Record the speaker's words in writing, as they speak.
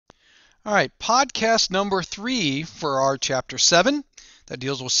All right, podcast number 3 for our chapter 7 that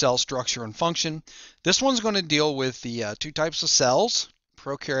deals with cell structure and function. This one's going to deal with the two types of cells,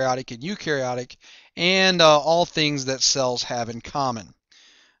 prokaryotic and eukaryotic, and all things that cells have in common.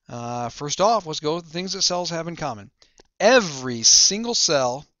 First off, let's go with the things that cells have in common. Every single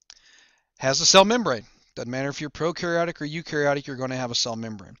cell has a cell membrane. Doesn't matter if you're prokaryotic or eukaryotic, you're going to have a cell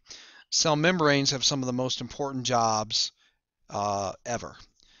membrane. Cell membranes have some of the most important jobs ever.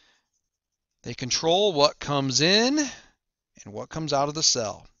 They control what comes in and what comes out of the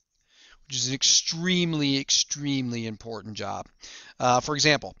cell, which is an extremely, extremely important job. For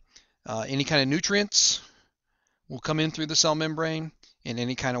example, any kind of nutrients will come in through the cell membrane, and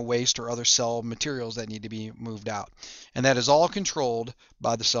any kind of waste or other cell materials that need to be moved out. And that is all controlled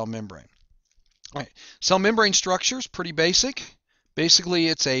by the cell membrane. All right. Cell membrane structure is pretty basic. Basically,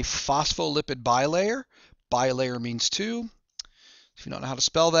 it's a phospholipid bilayer. Bilayer means two. If you don't know how to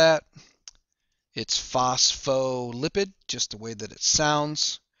spell that, it's phospholipid, just the way that it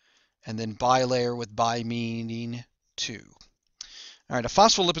sounds, and then bilayer with bi meaning two. All right, a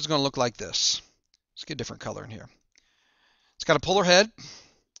phospholipid is going to look like this. Let's get a different color in here. It's got a polar head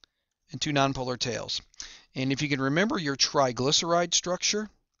and two nonpolar tails. And if you can remember your triglyceride structure,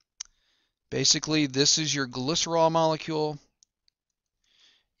 basically this is your glycerol molecule.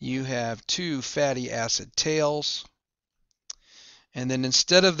 You have two fatty acid tails. And then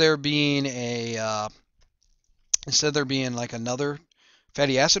instead of there being like another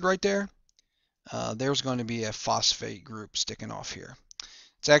fatty acid right there, there's going to be a phosphate group sticking off here.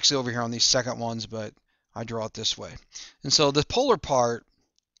 It's actually over here on these second ones, but I draw it this way. And so the polar part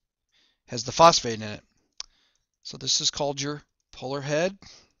has the phosphate in it. So this is called your polar head.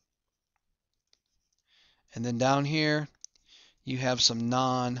 And then down here, you have some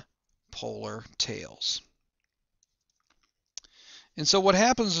non-polar tails. And so what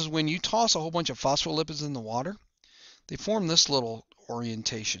happens is when you toss a whole bunch of phospholipids in the water, they form this little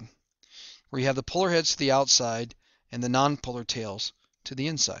orientation where you have the polar heads to the outside and the non-polar tails to the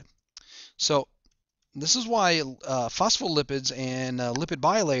inside. So this is why phospholipids and lipid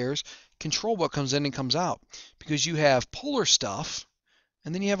bilayers control what comes in and comes out, because you have polar stuff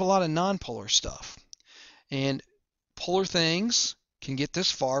and then you have a lot of non-polar stuff. And polar things can get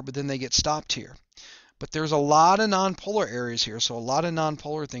this far, but then they get stopped here. But there's a lot of non-polar areas here, so a lot of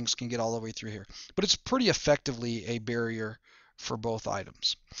non-polar things can get all the way through here. But it's pretty effectively a barrier for both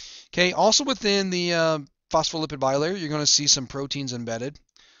items. Okay, also within the phospholipid bilayer, you're going to see some proteins embedded.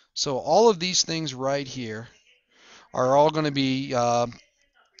 So all of these things right here are all going to be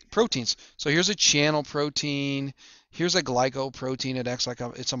proteins. So here's a channel protein. Here's a glycoprotein. It acts like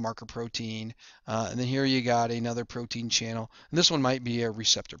it's a marker protein. And then here you got another protein channel. And this one might be a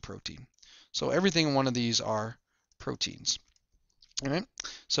receptor protein. So everything in one of these are proteins. All right.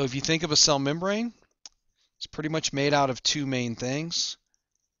 So if you think of a cell membrane, it's pretty much made out of two main things: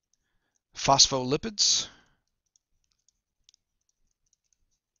 phospholipids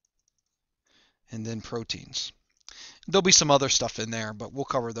and then proteins. There'll be some other stuff in there, but we'll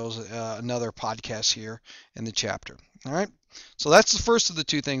cover those another podcast here in the chapter. All right. So that's the first of the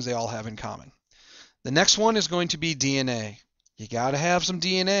two things they all have in common. The next one is going to be DNA. You got to have some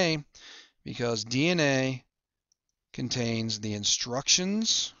DNA, because DNA contains the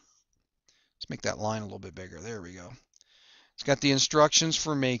instructions. Let's make that line a little bit bigger. There we go. It's got the instructions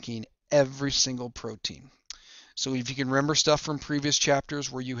for making every single protein. So if you can remember stuff from previous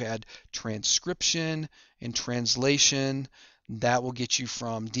chapters where you had transcription and translation, that will get you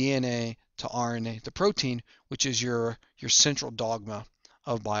from DNA to RNA to protein, which is your central dogma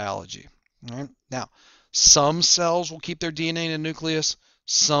of biology. All right? Now, some cells will keep their DNA in a nucleus.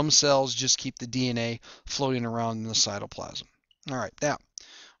 Some cells just keep the DNA floating around in the cytoplasm. All right, now,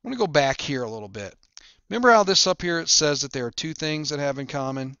 I'm going to go back here a little bit. Remember how this up here, it says that there are two things that have in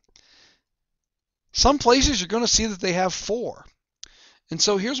common? Some places you're going to see that they have four. And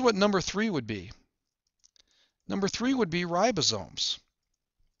so here's what number 3 would be. Number 3 would be ribosomes.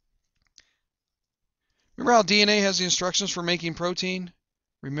 Remember how DNA has the instructions for making protein?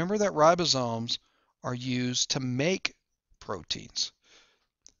 Remember that ribosomes are used to make proteins.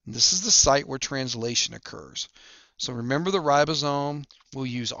 This is the site where translation occurs. So remember, the ribosome will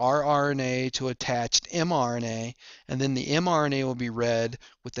use rRNA to attach mRNA, and then the mRNA will be read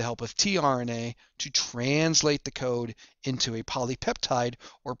with the help of tRNA to translate the code into a polypeptide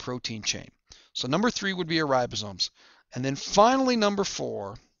or protein chain. So number 3 would be a ribosomes. And then finally, number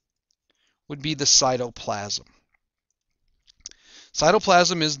 4 would be the cytoplasm.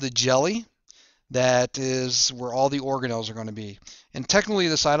 Cytoplasm is the jelly that is where all the organelles are going to be. And technically,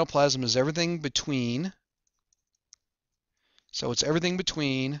 the cytoplasm is everything between. So it's everything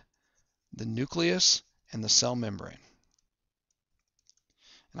between the nucleus, and the cell membrane.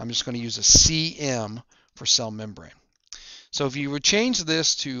 And I'm just going to use a CM for cell membrane. So if you would change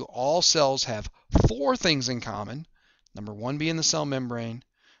this to all cells have 4 things in common, number 1 being the cell membrane,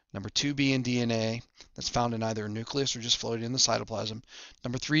 number 2 being DNA that's found in either a nucleus or just floating in the cytoplasm.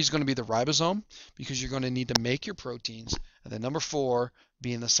 Number 3 is going to be the ribosome because you're going to need to make your proteins. And then number 4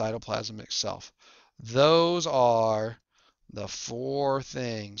 being the cytoplasm itself. Those are the 4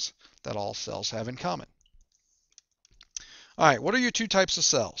 things that all cells have in common. All right, what are your 2 types of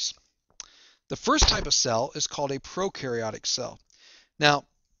cells? The first type of cell is called a prokaryotic cell. Now,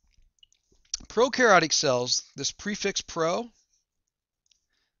 prokaryotic cells, this prefix pro,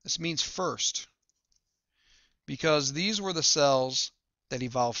 this means first, because these were the cells that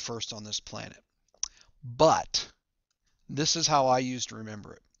evolved first on this planet. But this is how I used to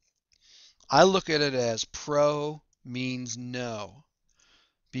remember it. I look at it as pro means no,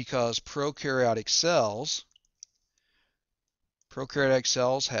 because prokaryotic cells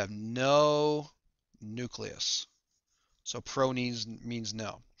have no nucleus. So pro means no.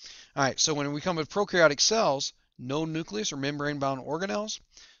 All right, so when we come to prokaryotic cells, no nucleus or membrane-bound organelles.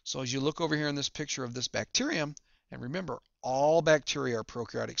 So as you look over here in this picture of this bacterium, and remember, all bacteria are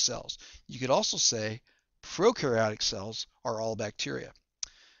prokaryotic cells. You could also say prokaryotic cells are all bacteria.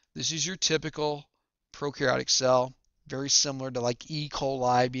 This is your typical prokaryotic cell, very similar to like E.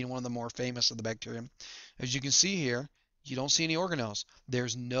 coli being one of the more famous of the bacterium. As you can see here, you don't see any organelles.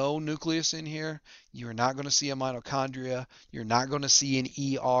 There's no nucleus in here. You're not going to see a mitochondria. You're not going to see an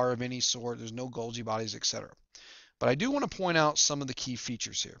ER of any sort. There's no Golgi bodies, etc. But I do want to point out some of the key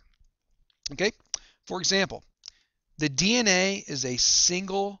features here. Okay, for example, the DNA is a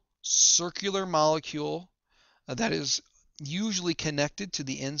single circular molecule that is usually connected to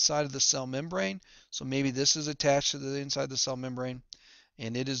the inside of the cell membrane. So maybe this is attached to the inside of the cell membrane,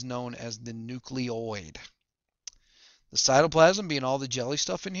 and it is known as the nucleoid. The cytoplasm being all the jelly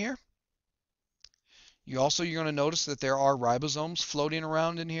stuff in here. You're going to notice that there are ribosomes floating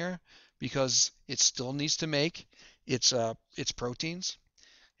around in here because it still needs to make its proteins.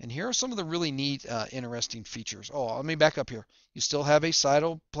 And here are some of the really neat, interesting features. Oh, let me back up here. You still have a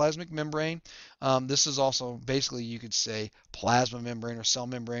cytoplasmic membrane. This is also basically, you could say, plasma membrane or cell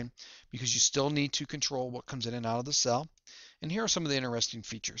membrane because you still need to control what comes in and out of the cell. And here are some of the interesting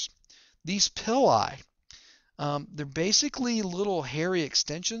features. These pili, they're basically little hairy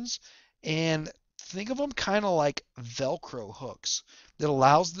extensions, and think of them kind of like Velcro hooks that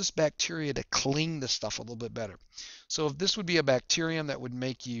allows this bacteria to cling to stuff a little bit better. So if this would be a bacterium that would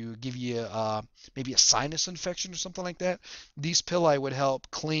give you maybe a sinus infection or something like that, these pili would help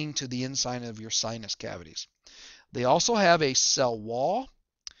cling to the inside of your sinus cavities. They also have a cell wall.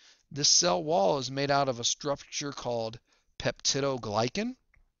 This cell wall is made out of a structure called peptidoglycan,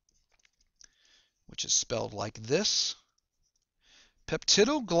 which is spelled like this.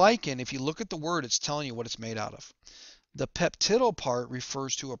 Peptidoglycan, if you look at the word, it's telling you what it's made out of. The peptidyl part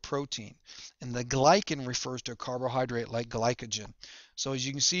refers to a protein, and the glycan refers to a carbohydrate like glycogen. So as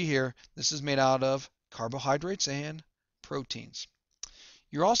you can see here, this is made out of carbohydrates and proteins.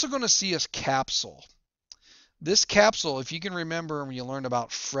 You're also going to see a capsule. This capsule, if you can remember when you learned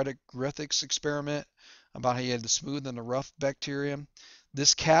about Frederick Griffith's experiment, about how you had the smooth and the rough bacterium,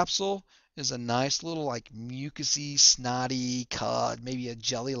 this capsule is a nice little like mucousy, snotty cud, maybe a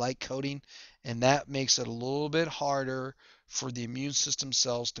jelly-like coating, and that makes it a little bit harder for the immune system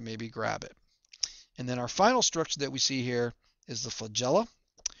cells to maybe grab it. And then our final structure that we see here is the flagella.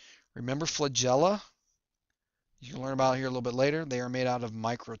 Remember flagella? You can learn about it here a little bit later. They are made out of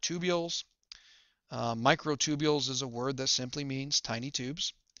microtubules. Microtubules is a word that simply means tiny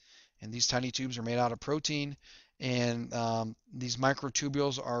tubes, and these tiny tubes are made out of protein. And these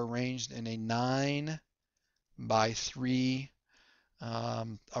microtubules are arranged in a 9x3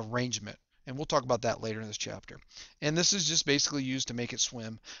 arrangement. And we'll talk about that later in this chapter. And this is just basically used to make it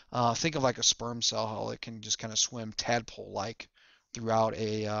swim. Think of like a sperm cell, how it can just kind of swim tadpole-like throughout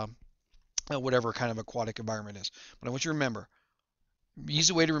a whatever kind of aquatic environment is. But I want you to remember,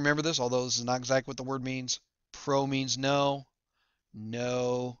 easy way to remember this, although this is not exactly what the word means. Pro means no,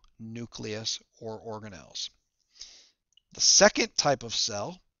 no nucleus or organelles. The second type of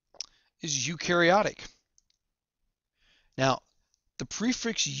cell is eukaryotic. Now, the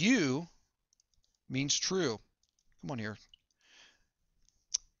prefix "eu" means true. Come on here.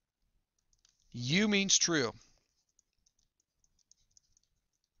 "Eu" means true.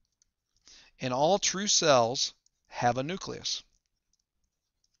 And all true cells have a nucleus.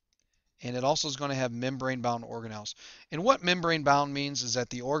 And it also is going to have membrane-bound organelles. And what membrane-bound means is that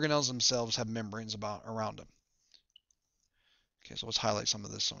the organelles themselves have membranes around them. Okay, so let's highlight some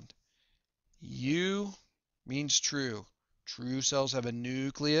of this one. U means true. True cells have a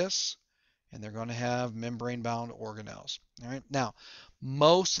nucleus, and they're going to have membrane-bound organelles. All right. Now,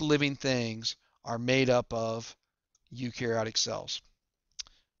 most living things are made up of eukaryotic cells.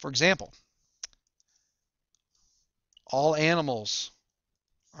 For example, all animals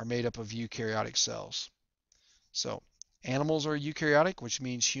are made up of eukaryotic cells. So, animals are eukaryotic, which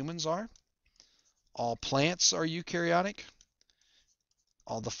means humans are. All plants are eukaryotic.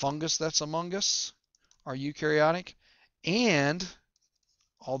 All the fungus that's among us are eukaryotic, and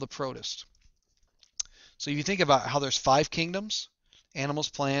all the protists. So if you think about how there's 5 kingdoms: animals,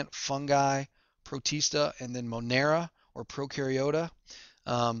 plant, fungi, protista, and then monera or prokaryota.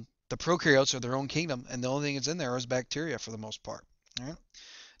 The prokaryotes are their own kingdom, and the only thing that's in there is bacteria for the most part. All right?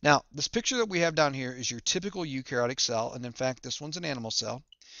 Now, this picture that we have down here is your typical eukaryotic cell, and in fact, this one's an animal cell.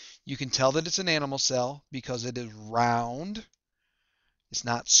 You can tell that it's an animal cell because it is round. It's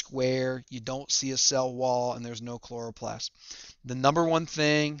not square. You don't see a cell wall, and there's no chloroplast. The number one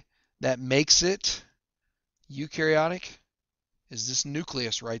thing that makes it eukaryotic is this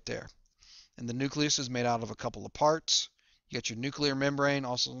nucleus right there. And the nucleus is made out of a couple of parts. You got your nuclear membrane,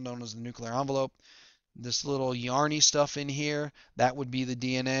 also known as the nuclear envelope. This little yarny stuff in here, that would be the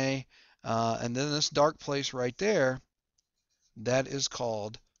DNA. And then this dark place right there, that is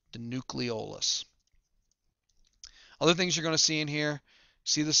called the nucleolus. Other things you're going to see in here,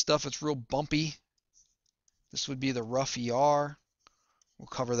 see this stuff that's real bumpy? This would be the rough ER. We'll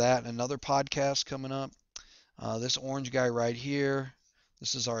cover that in another podcast coming up. This orange guy right here,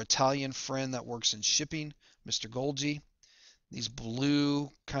 this is our Italian friend that works in shipping, Mr. Golgi. These blue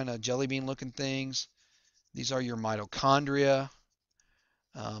kind of jelly bean looking things, these are your mitochondria.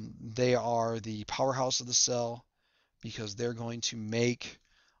 They are the powerhouse of the cell because they're going to make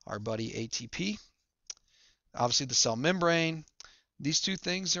our buddy ATP. Obviously the cell membrane. These two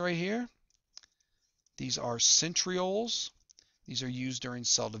things right here, these are centrioles. These are used during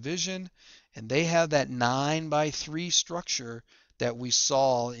cell division, and they have that 9x3 structure that we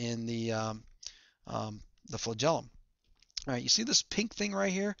saw in the flagellum. All right, you see this pink thing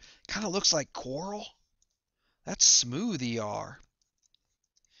right here? Kind of looks like coral. That's smooth ER.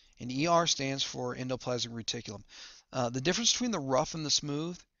 And ER stands for endoplasmic reticulum. The difference between the rough and the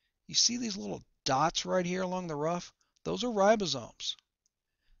smooth, you see these little dots right here along the rough? Those are ribosomes.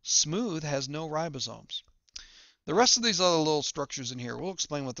 Smooth has no ribosomes. The rest of these other little structures in here, we'll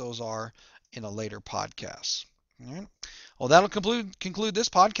explain what those are in a later podcast. All right. Well, that'll conclude this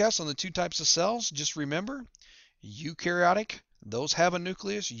podcast on the 2 types of cells. Just remember, eukaryotic, those have a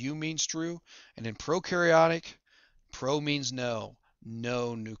nucleus. U means true. And in prokaryotic, pro means no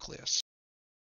nucleus.